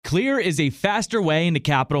Clear is a faster way into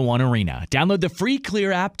Capital One Arena. Download the free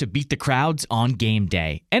Clear app to beat the crowds on game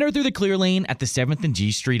day. Enter through the Clear lane at the 7th and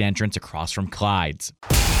G Street entrance across from Clyde's.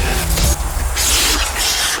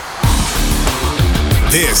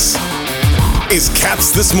 This is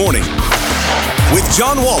Caps This Morning with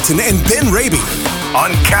John Walton and Ben Raby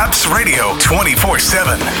on Caps Radio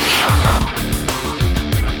 24/7.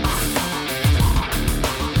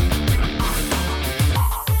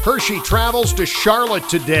 Hershey travels to Charlotte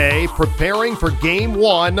today, preparing for Game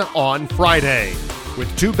 1 on Friday.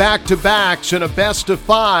 With two back-to-backs and a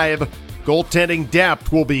best-of-5, goaltending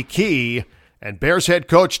depth will be key. And Bears head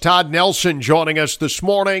coach Todd Nelson joining us this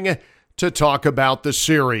morning to talk about the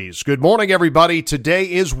series. Good morning, everybody. Today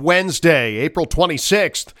is Wednesday, April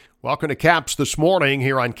 26th. Welcome to Caps This Morning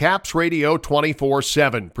here on Caps Radio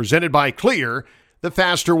 24/7, presented by Clear, the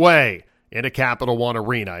faster way into Capital One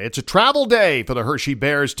Arena. It's a travel day for the Hershey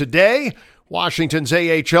Bears today. Washington's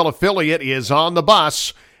AHL affiliate is on the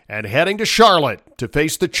bus and heading to Charlotte to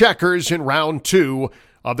face the Checkers in round 2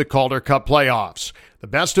 of the Calder Cup Playoffs. The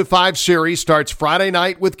best-of-5 series starts Friday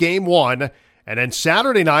night with Game 1, and then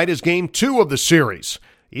Saturday night is Game 2 of the series.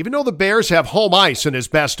 Even though the Bears have home ice in this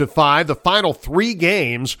best-of-5, the final 3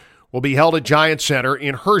 games will be held at Giant Center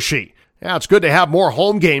in Hershey. Yeah, it's good to have more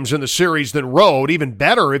home games in the series than road. Even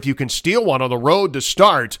better if you can steal one on the road to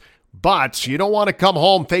start. But you don't want to come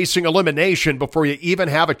home facing elimination before you even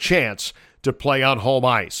have a chance to play on home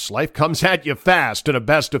ice. Life comes at you fast in a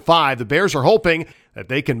best-of-5. The Bears are hoping that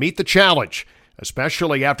they can meet the challenge,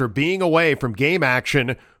 especially after being away from game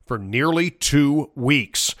action for nearly 2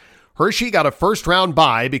 weeks. Hershey got a first-round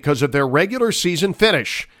bye because of their regular season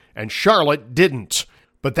finish, and Charlotte didn't.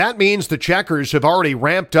 But that means the Checkers have already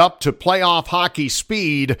ramped up to playoff hockey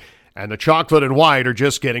speed, and the chocolate and white are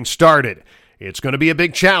just getting started. It's going to be a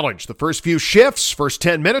big challenge. The first few shifts, first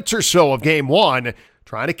 10 minutes or so of Game 1,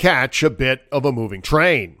 trying to catch a bit of a moving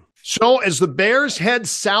train. So as the Bears head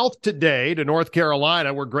south today to North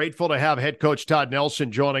Carolina, we're grateful to have head coach Todd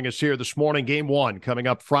Nelson joining us here this morning. Game 1 coming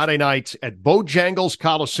up Friday night at Bojangles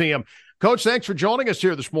Coliseum. Coach, thanks for joining us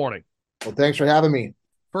here this morning. Well, thanks for having me.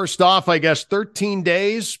 First off, I guess 13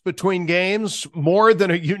 days between games, more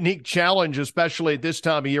than a unique challenge, especially at this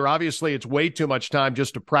time of year. Obviously, it's way too much time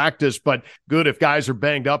just to practice, but good if guys are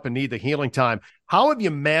banged up and need the healing time. How have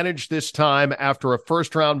you managed this time after a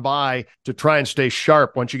first-round bye to try and stay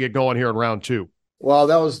sharp once you get going here in round 2? Well,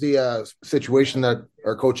 that was the situation that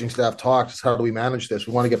our coaching staff talked, is how do we manage this?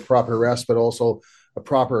 We want to get proper rest, but also a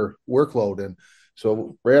proper workload. And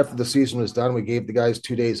so right after the season was done, we gave the guys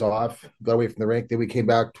 2 days off, got away from the rink. Then we came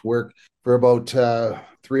back to work for about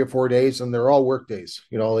 3 or 4 days, and they're all work days,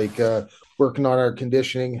 working on our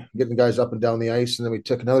conditioning, getting guys up and down the ice. And then we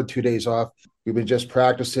took another 2 days off. We've been just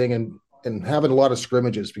practicing and having a lot of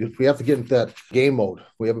scrimmages because we have to get into that game mode.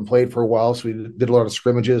 We haven't played for a while, so we did a lot of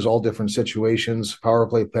scrimmages, all different situations, power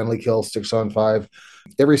play, penalty kill, 6-on-5,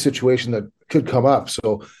 every situation that could come up.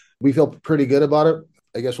 So we feel pretty good about it.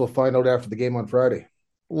 I guess we'll find out after the game on Friday.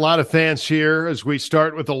 A lot of fans here as we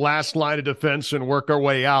start with the last line of defense and work our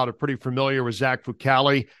way out. I'm pretty familiar with Zach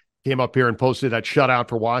Fucale. Came up here and posted that shutout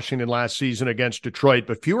for Washington last season against Detroit.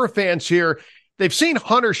 But fewer fans here. They've seen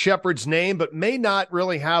Hunter Shepard's name, but may not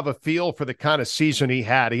really have a feel for the kind of season he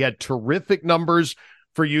had. He had terrific numbers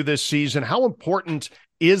for you this season. How important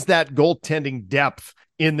is that goaltending depth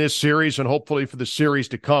in this series and hopefully for the series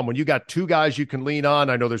to come? When you got 2 guys you can lean on,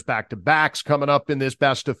 I know there's back-to-backs coming up in this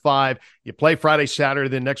best-of-5. You play Friday, Saturday,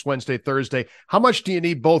 then next Wednesday, Thursday. How much do you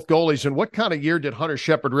need both goalies, and what kind of year did Hunter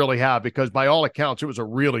Shepard really have? Because by all accounts, it was a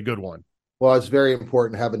really good one. Well, it's very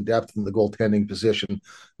important having depth in the goaltending position.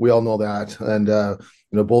 We all know that. And,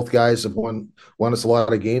 both guys have won us a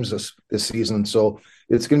lot of games this season. So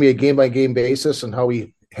it's going to be a game-by-game basis on how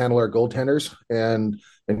we handle our goaltenders and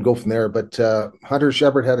go from there. But Hunter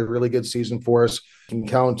Shepard had a really good season for us. You can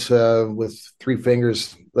count with 3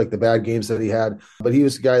 fingers like the bad games that he had. But he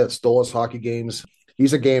was the guy that stole us hockey games.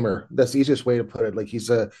 He's a gamer. That's the easiest way to put it. Like he's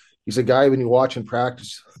a guy when you watch in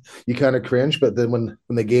practice, you kind of cringe. But then when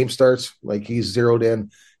the game starts, like he's zeroed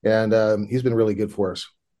in, and he's been really good for us.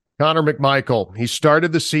 Connor McMichael, he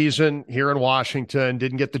started the season here in Washington,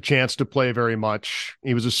 didn't get the chance to play very much.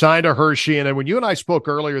 He was assigned to Hershey, and then when you and I spoke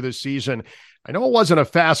earlier this season, I know it wasn't a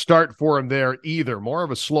fast start for him there either, more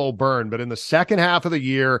of a slow burn, but in the second half of the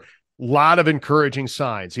year, a lot of encouraging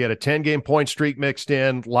signs. He had a 10-game point streak mixed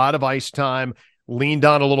in, a lot of ice time, leaned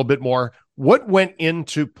on a little bit more. What went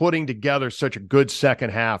into putting together such a good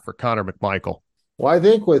second half for Connor McMichael? Well, I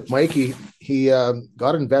think with Mikey, he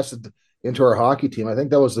got invested into our hockey team. I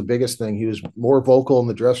think that was the biggest thing. He was more vocal in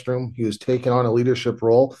the dressing room. He was taking on a leadership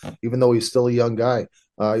role, even though he's still a young guy.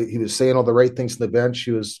 He was saying all the right things on the bench.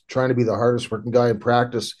 He was trying to be the hardest working guy in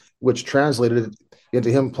practice, which translated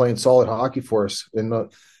into him playing solid hockey for us. And,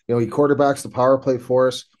 he quarterbacks the power play for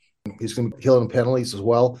us. He's going to be killing penalties as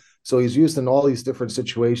well. So he's used in all these different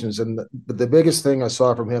situations. And the biggest thing I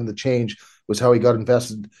saw from him, the change, was how he got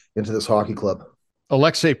invested into this hockey club.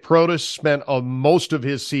 Alexei Protas spent most of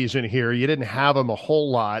his season here. You didn't have him a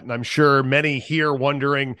whole lot, and I'm sure many here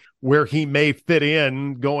wondering where he may fit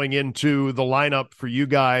in going into the lineup for you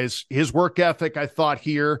guys. His work ethic, I thought,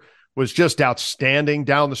 here was just outstanding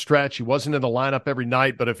down the stretch. He wasn't in the lineup every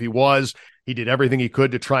night, but if he was, he did everything he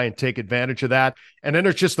could to try and take advantage of that. And then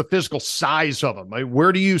there's just the physical size of him. I mean,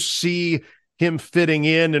 where do you see him fitting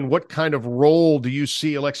in, and what kind of role do you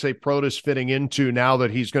see Alexei Protas fitting into now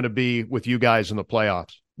that he's going to be with you guys in the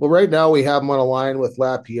playoffs? Well, right now we have him on a line with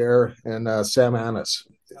Lapierre and Sam Annis.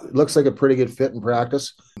 It looks like a pretty good fit in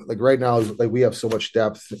practice. Like right now, like we have so much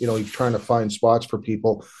depth. He's trying to find spots for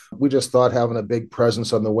people. We just thought having a big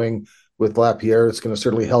presence on the wing with Lapierre, it's going to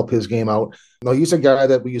certainly help his game out. He's a guy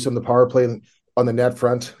that we use on the power play on the net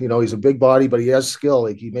front. He's a big body, but he has skill.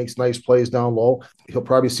 Like he makes nice plays down low. He'll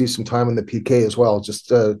probably see some time in the PK as well. It just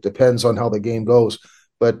depends on how the game goes.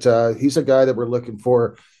 But he's a guy that we're looking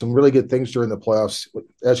for some really good things during the playoffs.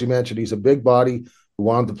 As you mentioned, he's a big body who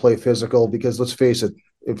wanted to play physical because let's face it,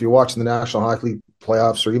 if you're watching the National Hockey League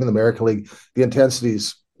playoffs or even the American League, the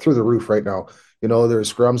intensity's through the roof right now.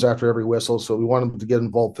 There's scrums after every whistle, so we want him to get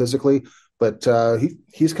involved physically. But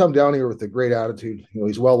he's come down here with a great attitude.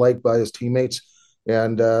 He's well liked by his teammates,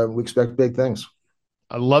 and we expect big things.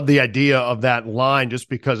 I love the idea of that line just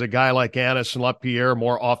because a guy like Annis and Lapierre are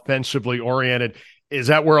more offensively oriented. Is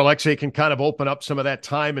that where Alexei can kind of open up some of that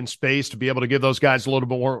time and space to be able to give those guys a little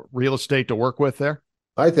bit more real estate to work with there?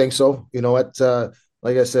 I think so.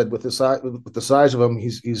 Like I said, with the size of him,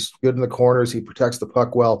 he's good in the corners. He protects the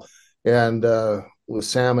puck well. And with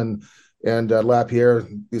Sam and Lapierre,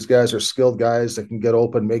 these guys are skilled guys that can get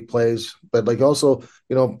open, make plays. But also,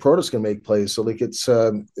 Protas can make plays. So it's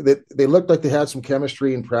they looked like they had some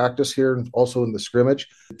chemistry in practice here, and also in the scrimmage.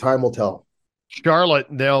 Time will tell. Charlotte,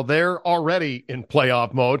 now they're already in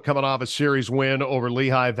playoff mode, coming off a series win over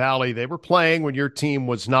Lehigh Valley. They were playing when your team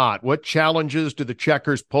was not. What challenges do the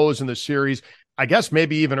Checkers pose in the series? I guess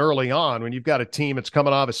maybe even early on when you've got a team that's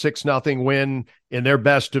coming off a 6-0 win in their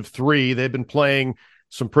best of 3. They've been playing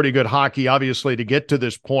some pretty good hockey, obviously, to get to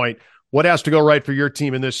this point. What has to go right for your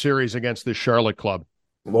team in this series against this Charlotte club?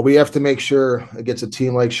 Well, we have to make sure against a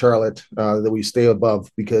team like Charlotte that we stay above,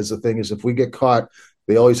 because the thing is, if we get caught,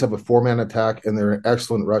 they always have a 4-man attack, and they're an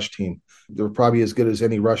excellent rush team. They're probably as good as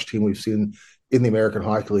any rush team we've seen in the American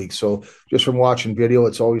Hockey League. So just from watching video,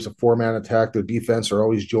 it's always a 4-man attack. Their defense are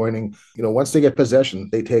always joining. Once they get possession,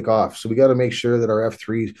 they take off. So we got to make sure that our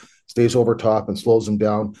F3 stays over top and slows them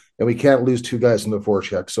down. And we can't lose 2 guys in the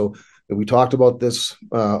forecheck. So we talked about this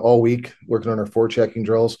all week, working on our forechecking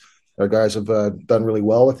drills. Our guys have done really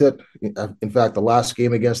well with it. In fact, the last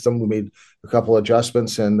game against them, we made a couple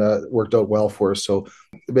adjustments and worked out well for us. So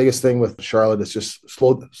the biggest thing with Charlotte is just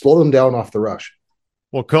slow them down off the rush.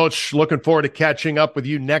 Well, Coach, looking forward to catching up with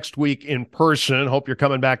you next week in person. Hope you're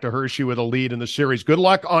coming back to Hershey with a lead in the series. Good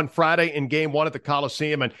luck on Friday in Game 1 at the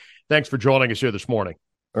Coliseum, and thanks for joining us here this morning.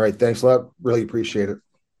 All right, thanks a lot. Really appreciate it.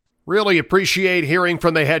 Really appreciate hearing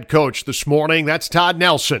from the head coach this morning. That's Todd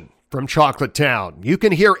Nelson from Chocolatetown. You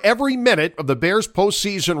can hear every minute of the Bears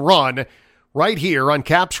postseason run right here on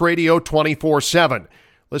Caps Radio 24/7.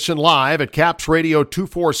 Listen live at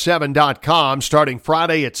capsradio247.com starting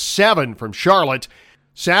Friday at 7 from Charlotte.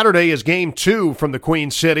 Saturday is Game 2 from the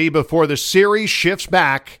Queen City before the series shifts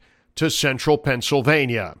back to Central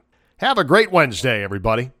Pennsylvania. Have a great Wednesday,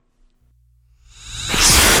 everybody.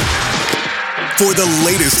 For the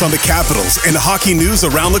latest on the Capitals and hockey news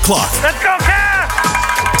around the clock. Let's go,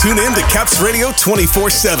 Caps! Tune in to Caps Radio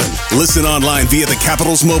 24/7. Listen online via the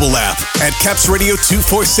Capitals mobile app at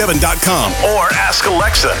capsradio247.com. Or ask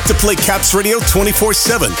Alexa to play Caps Radio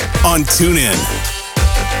 24/7 on TuneIn.